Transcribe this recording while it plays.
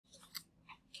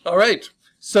All right.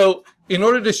 So in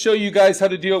order to show you guys how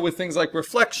to deal with things like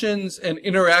reflections and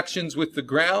interactions with the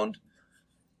ground,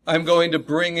 I'm going to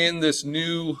bring in this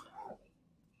new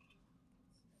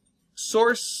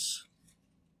source,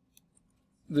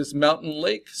 this mountain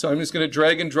lake. So I'm just going to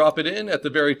drag and drop it in at the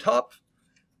very top.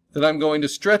 Then I'm going to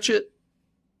stretch it,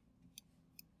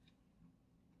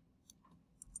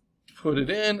 put it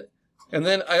in, and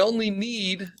then I only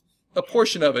need a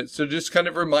portion of it. So just kind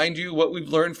of remind you what we've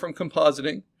learned from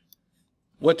compositing.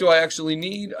 What do I actually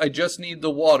need? I just need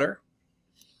the water.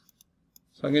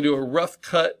 So I'm going to do a rough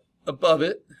cut above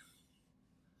it.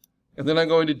 And then I'm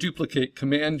going to duplicate,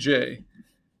 Command J.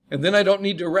 And then I don't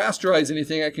need to rasterize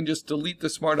anything. I can just delete the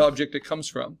smart object it comes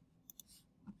from.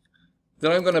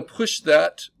 Then I'm going to push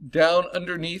that down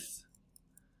underneath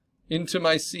into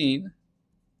my scene.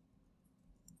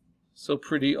 So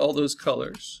pretty, all those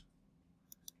colors.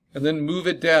 And then move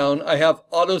it down. I have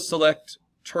auto select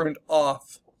turned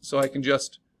off, so I can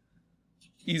just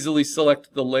easily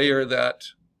select the layer that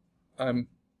I'm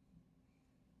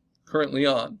currently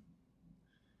on.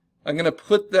 I'm going to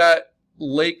put that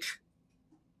lake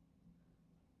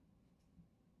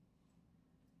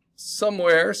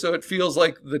somewhere so it feels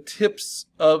like the tips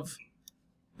of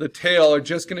the tail are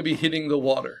just going to be hitting the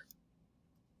water.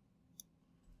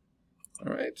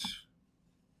 All right.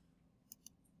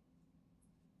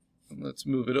 And let's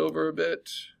move it over a bit.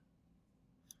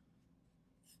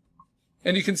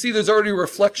 And you can see there's already a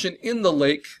reflection in the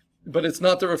lake, but it's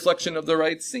not the reflection of the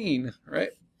right scene,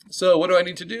 right? So what do I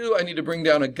need to do? I need to bring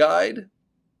down a guide.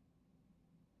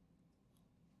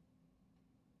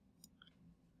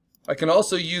 I can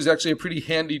also use actually a pretty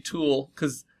handy tool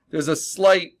because there's a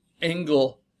slight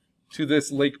angle to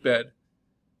this lake bed.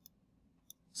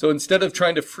 So instead of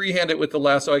trying to freehand it with the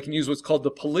lasso, I can use what's called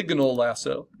the polygonal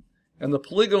lasso. And the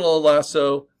polygonal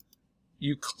lasso,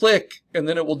 you click and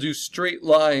then it will do straight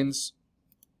lines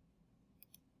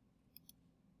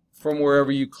from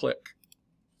wherever you click.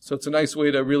 So it's a nice way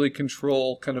to really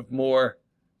control kind of more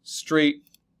straight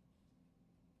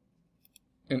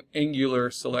and angular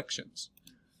selections.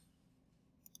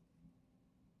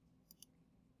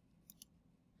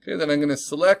 Okay, then I'm going to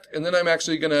select, and then I'm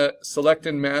actually going to select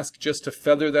and mask just to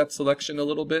feather that selection a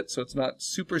little bit so it's not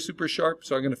super, super sharp.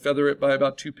 So I'm going to feather it by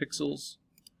about 2 pixels.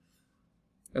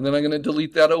 And then I'm going to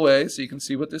delete that away so you can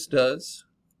see what this does.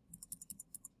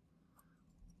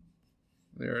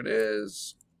 There it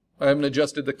is. I haven't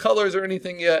adjusted the colors or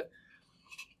anything yet.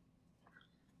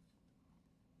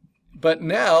 But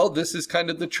now this is kind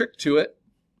of the trick to it.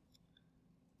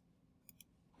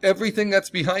 Everything that's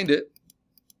behind it,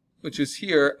 which is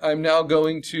here, I'm now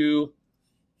going to,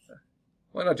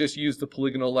 why not just use the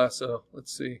polygonal lasso?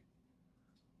 Let's see.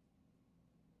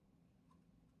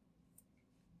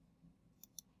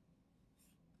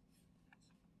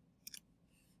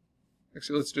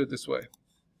 Actually, let's do it this way.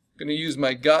 I'm going to use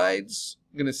my guides.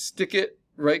 I'm going to stick it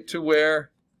right to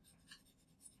where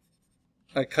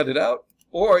I cut it out.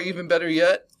 Or even better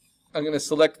yet, I'm going to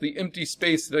select the empty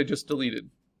space that I just deleted.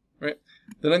 Right?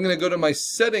 Then I'm going to go to my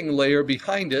setting layer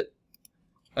behind it.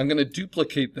 I'm going to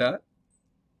duplicate that,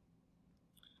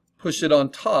 push it on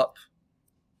top,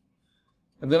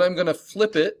 and then I'm going to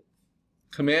flip it,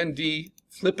 Command D,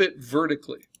 flip it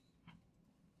vertically,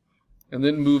 and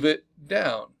then move it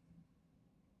down.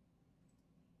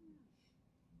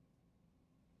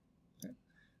 Okay.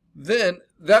 Then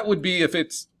that would be if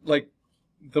it's like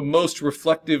the most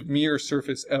reflective mirror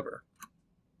surface ever.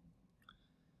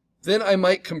 Then I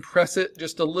might compress it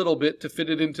just a little bit to fit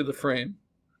it into the frame.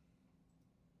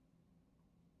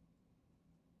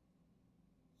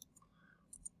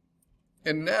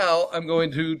 And now I'm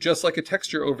going to, just like a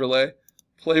texture overlay,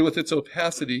 play with its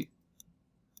opacity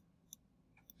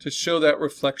to show that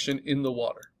reflection in the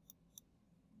water.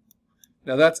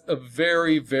 Now that's a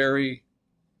very, very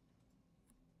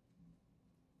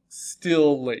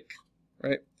still lake,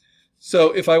 right?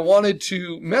 So if I wanted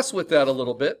to mess with that a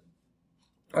little bit,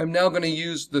 I'm now going to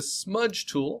use the smudge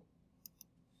tool.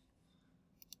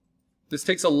 This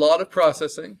takes a lot of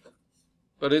processing,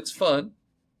 but it's fun.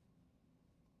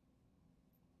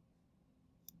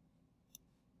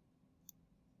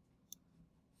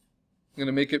 I'm going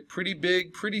to make it pretty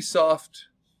big, pretty soft,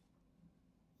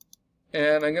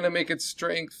 and I'm going to make its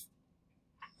strength,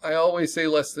 I always say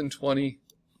less than 20.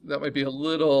 That might be a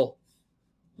little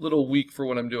weak for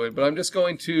what I'm doing, but I'm just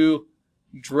going to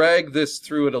drag this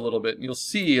through it a little bit, and you'll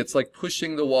see it's like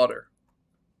pushing the water.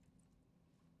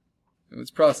 And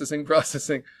it's processing.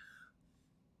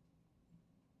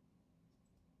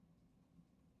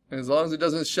 And as long as it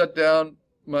doesn't shut down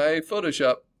my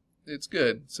Photoshop, it's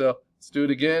good. So let's do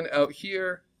it again out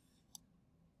here.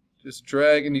 Just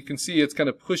drag, and you can see it's kind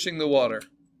of pushing the water.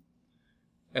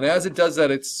 And as it does that,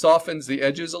 it softens the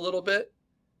edges a little bit,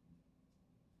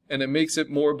 and it makes it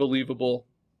more believable.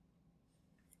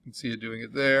 You can see it doing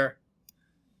it there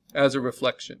as a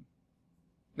reflection.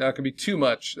 Now it can be too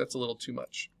much. That's a little too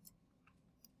much.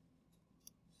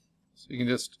 So you can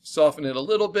just soften it a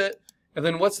little bit. And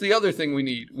then what's the other thing we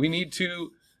need? We need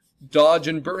to dodge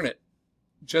and burn it,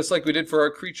 just like we did for our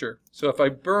creature. So if I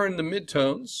burn the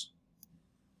midtones,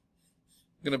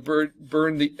 I'm going to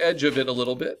burn the edge of it a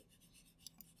little bit,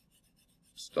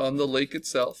 just on the lake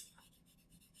itself,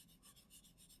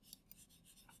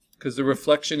 because the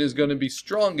reflection is going to be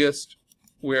strongest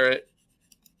where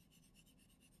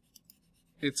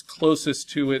it's closest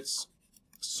to its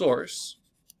source,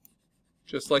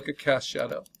 just like a cast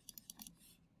shadow.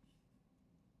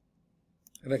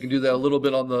 And I can do that a little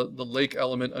bit on the lake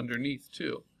element underneath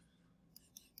too.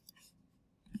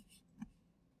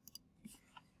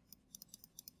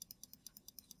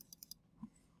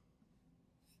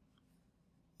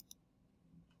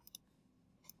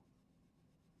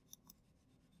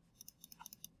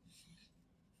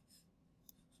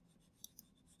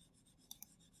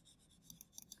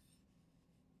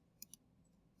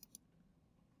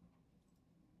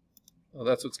 Oh,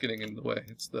 that's what's getting in the way.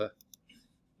 It's the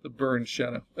burn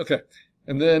shadow. Okay,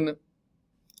 and then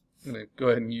I'm going to go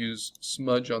ahead and use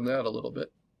smudge on that a little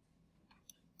bit.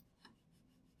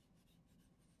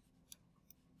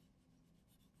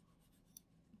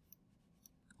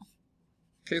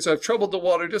 Okay, so I've troubled the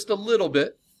water just a little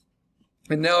bit,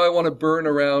 and now I want to burn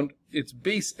around its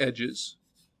base edges.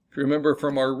 If you remember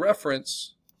from our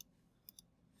reference,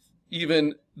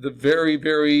 even the very,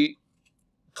 very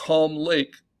calm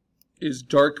lake is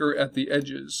darker at the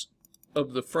edges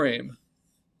of the frame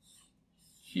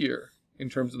here in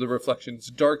terms of the reflection.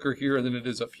 It's darker here than it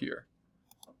is up here.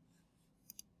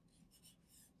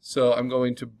 So I'm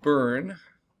going to burn.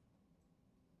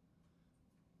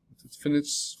 It's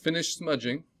finished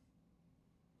smudging.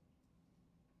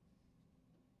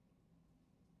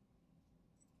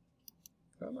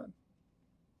 Come on.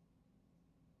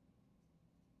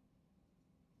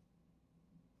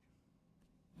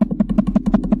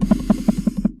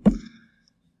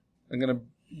 I'm going to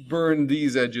burn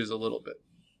these edges a little bit.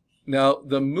 Now,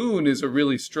 the moon is a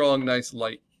really strong, nice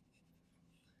light.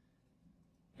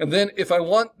 And then if I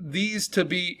want these to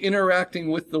be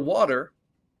interacting with the water,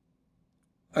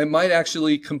 I might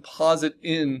actually composite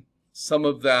in some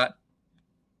of that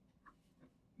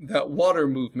water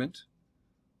movement,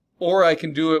 or I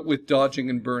can do it with dodging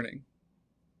and burning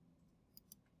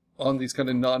on these kind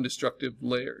of non-destructive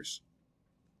layers.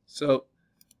 So,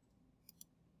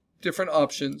 different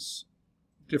options,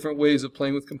 different ways of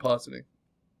playing with compositing.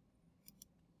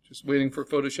 Just waiting for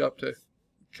Photoshop to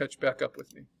catch back up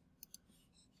with me.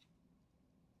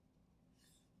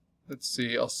 Let's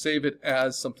see, I'll save it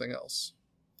as something else.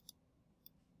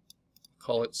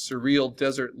 Call it Surreal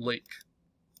Desert Lake.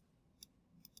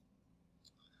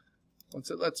 Once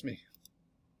it lets me.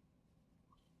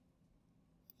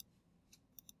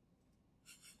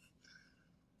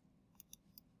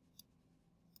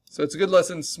 So it's a good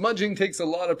lesson. Smudging takes a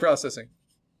lot of processing.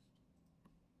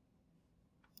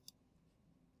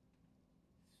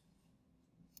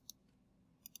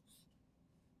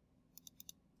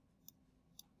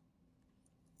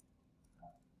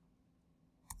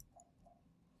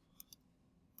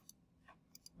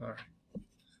 All right.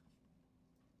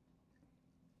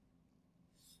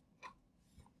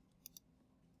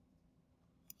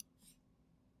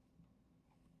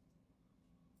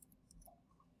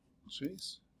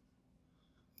 Jeez.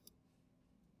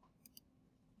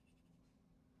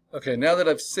 Okay, now that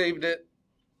I've saved it,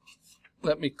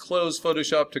 let me close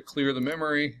Photoshop to clear the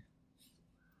memory.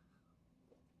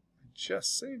 I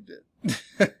just saved it.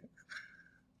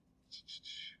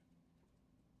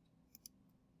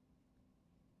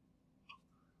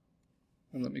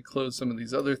 And let me close some of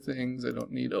these other things I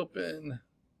don't need open.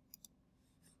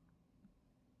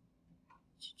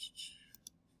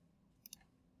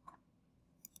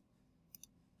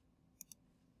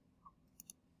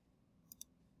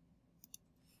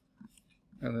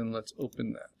 And then let's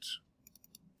open that.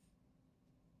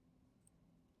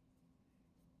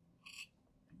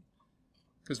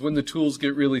 Because when the tools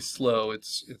get really slow,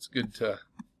 it's good to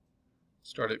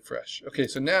start it fresh. Okay,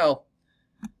 so now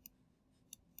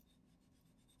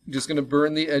I'm just going to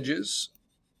burn the edges,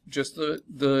 just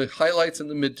the highlights and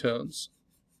the midtones,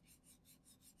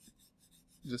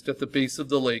 just at the base of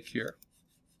the lake here.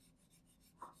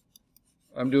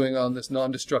 I'm doing on this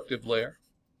non-destructive layer.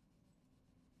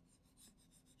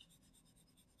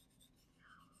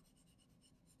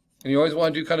 And you always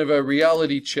want to do kind of a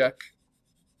reality check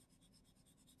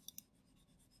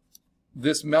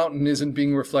this mountain isn't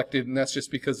being reflected, and that's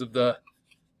just because of the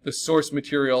source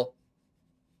material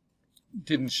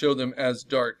didn't show them as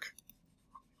dark.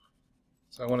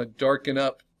 So I want to darken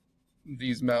up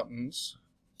these mountains.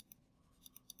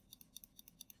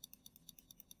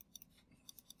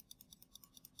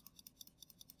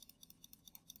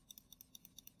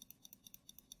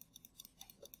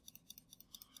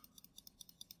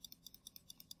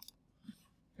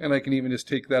 And I can even just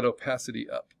take that opacity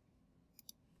up.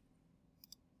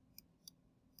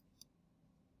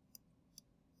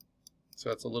 So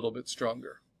that's a little bit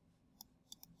stronger.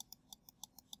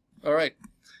 All right.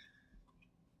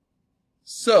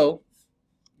 So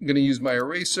I'm going to use my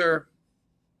eraser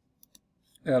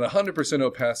at 100%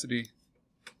 opacity,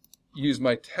 use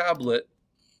my tablet,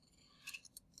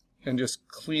 and just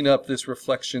clean up this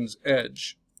reflection's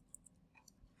edge.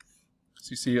 So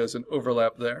you see there's an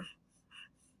overlap there.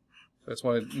 So I just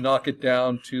want to knock it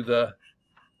down to the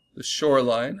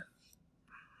shoreline.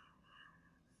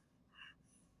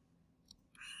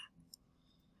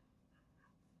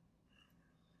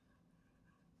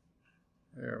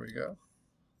 There we go.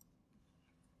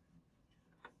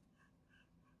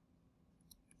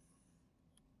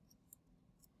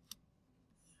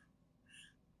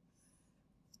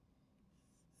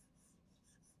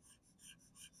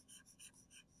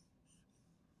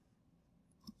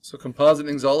 So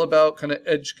compositing is all about kind of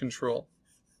edge control.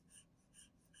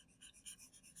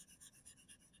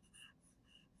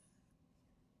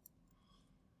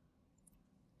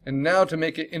 And now to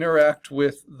make it interact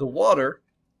with the water,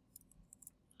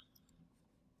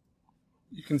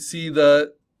 you can see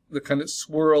the kind of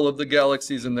swirl of the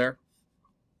galaxies in there.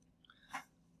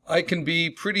 I can be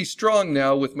pretty strong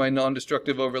now with my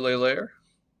non-destructive overlay layer.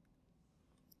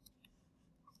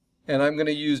 And I'm going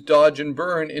to use dodge and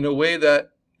burn in a way that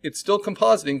it's still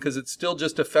compositing because it's still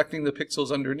just affecting the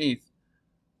pixels underneath,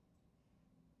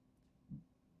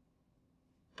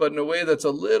 but in a way that's a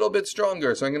little bit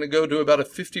stronger. So I'm going to go to about a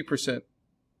 50%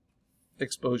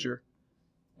 exposure.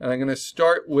 And I'm going to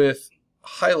start with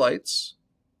highlights.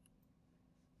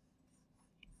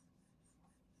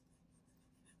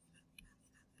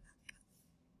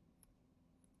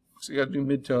 So you got to do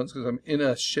midtones because I'm in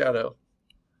a shadow.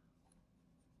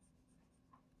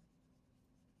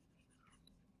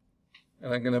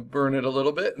 And I'm going to burn it a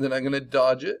little bit, and then I'm going to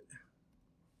dodge it.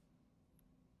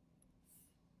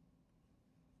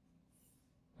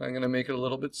 I'm going to make it a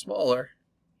little bit smaller.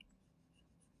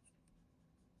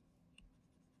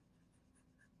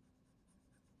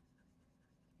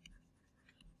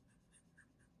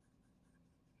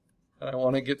 And I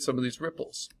want to get some of these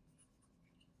ripples.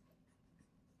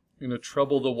 I'm going to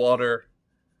trouble the water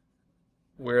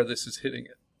where this is hitting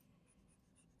it.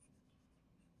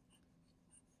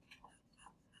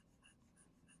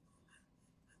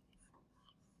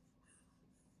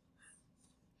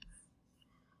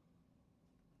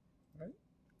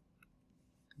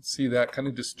 See that kind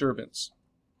of disturbance.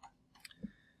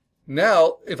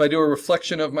 Now, if I do a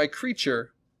reflection of my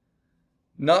creature,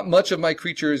 not much of my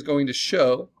creature is going to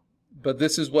show, but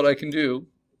this is what I can do.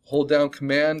 Hold down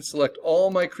Command, select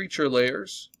all my creature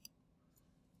layers.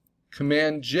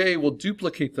 Command J will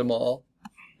duplicate them all,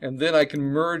 and then I can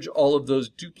merge all of those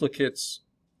duplicates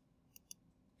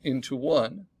into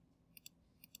one.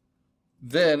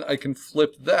 Then I can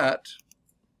flip that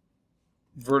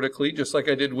vertically, just like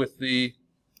I did with the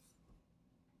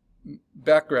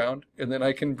background, and then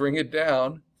I can bring it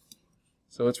down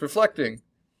so it's reflecting.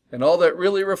 And all that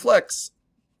really reflects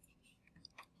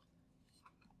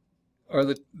are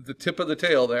the tip of the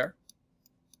tail there.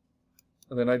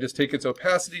 And then I just take its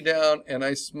opacity down and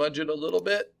I smudge it a little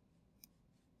bit.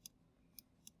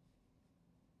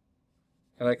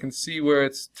 And I can see where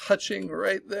it's touching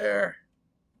right there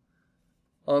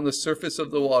on the surface of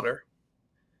the water.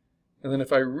 And then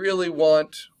if I really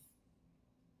want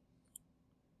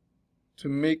to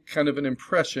make kind of an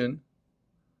impression,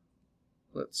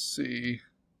 let's see,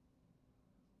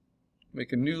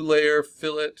 make a new layer,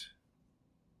 fill it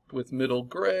with middle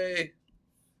gray,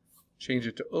 change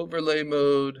it to overlay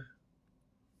mode.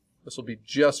 This will be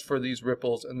just for these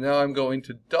ripples. And now I'm going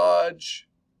to dodge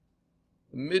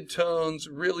the midtones,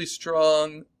 really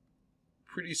strong,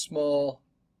 pretty small,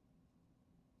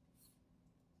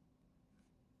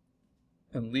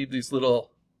 and leave these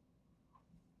little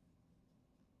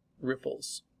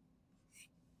ripples.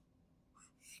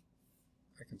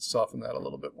 I can soften that a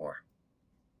little bit more.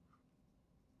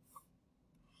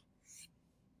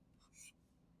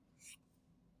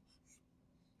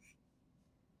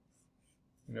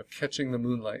 You know, catching the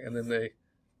moonlight, and then they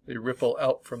ripple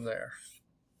out from there.